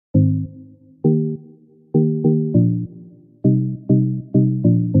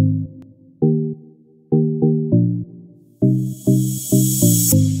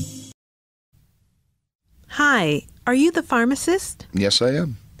Are you the pharmacist? Yes, I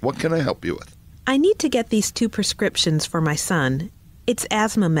am. What can I help you with? I need to get these 2 prescriptions for my son. It's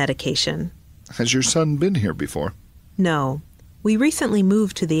asthma medication. Has your son been here before? No. We recently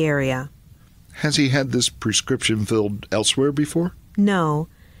moved to the area. Has he had this prescription filled elsewhere before? No.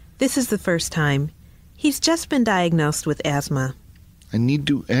 This is the first time. He's just been diagnosed with asthma. I need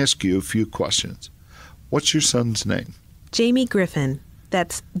to ask you a few questions. What's your son's name? Jamie Griffin.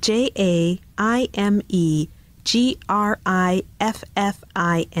 That's Jamie-Griffin.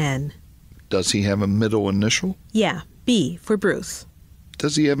 Does he have a middle initial? Yeah, B for Bruce.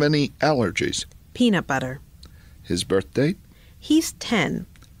 Does he have any allergies? Peanut butter. His birth date? He's 10.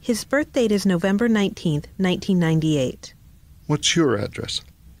 His birth date is November 19th, 1998. What's your address?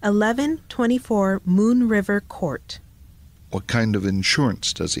 1124 Moon River Court. What kind of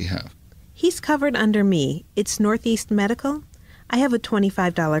insurance does he have? He's covered under me. It's Northeast Medical. I have a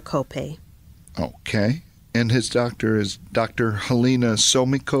 $25 copay. Okay. And his doctor is Dr. Helena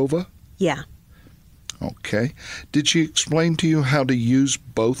Somikova? Yeah. Okay. Did she explain to you how to use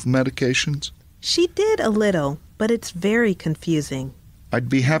both medications? She did a little, but it's very confusing. I'd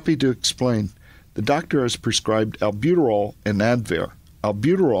be happy to explain. The doctor has prescribed albuterol and Advair.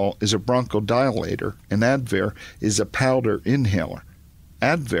 Albuterol is a bronchodilator, and Advair is a powder inhaler.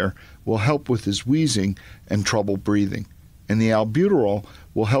 Advair will help with his wheezing and trouble breathing, and the albuterol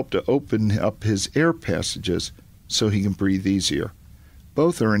will help to open up his air passages so he can breathe easier.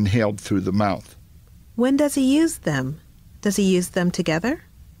 Both are inhaled through the mouth. When does he use them? Does he use them together?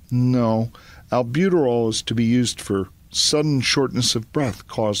 No. Albuterol is to be used for sudden shortness of breath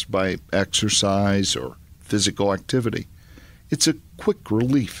caused by exercise or physical activity. It's a quick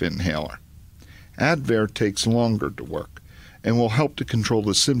relief inhaler. Advair takes longer to work and will help to control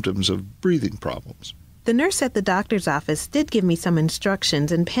the symptoms of breathing problems. The nurse at the doctor's office did give me some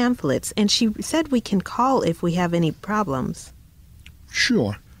instructions and pamphlets, and she said we can call if we have any problems.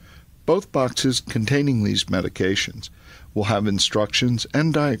 Sure. Both boxes containing these medications will have instructions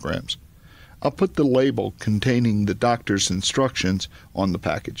and diagrams. I'll put the label containing the doctor's instructions on the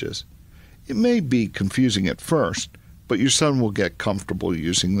packages. It may be confusing at first, but your son will get comfortable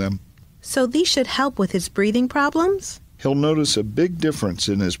using them. So these should help with his breathing problems? He'll notice a big difference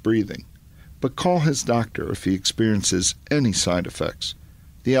in his breathing, but call his doctor if he experiences any side effects.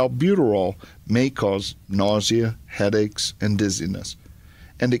 The albuterol may cause nausea, headaches, and dizziness,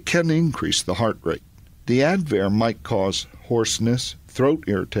 and it can increase the heart rate. The Advair might cause hoarseness, throat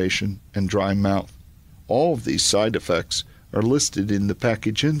irritation, and dry mouth. All of these side effects are listed in the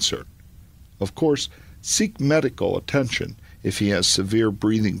package insert. Of course, seek medical attention if he has severe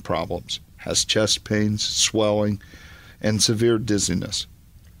breathing problems, has chest pains, swelling, and severe dizziness.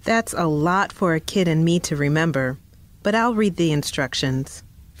 That's a lot for a kid and me to remember, but I'll read the instructions.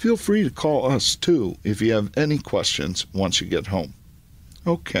 Feel free to call us, too, if you have any questions once you get home.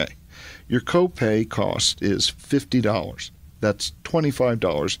 Okay. Your copay cost is $50. That's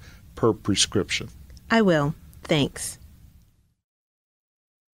 $25 per prescription. I will. Thanks.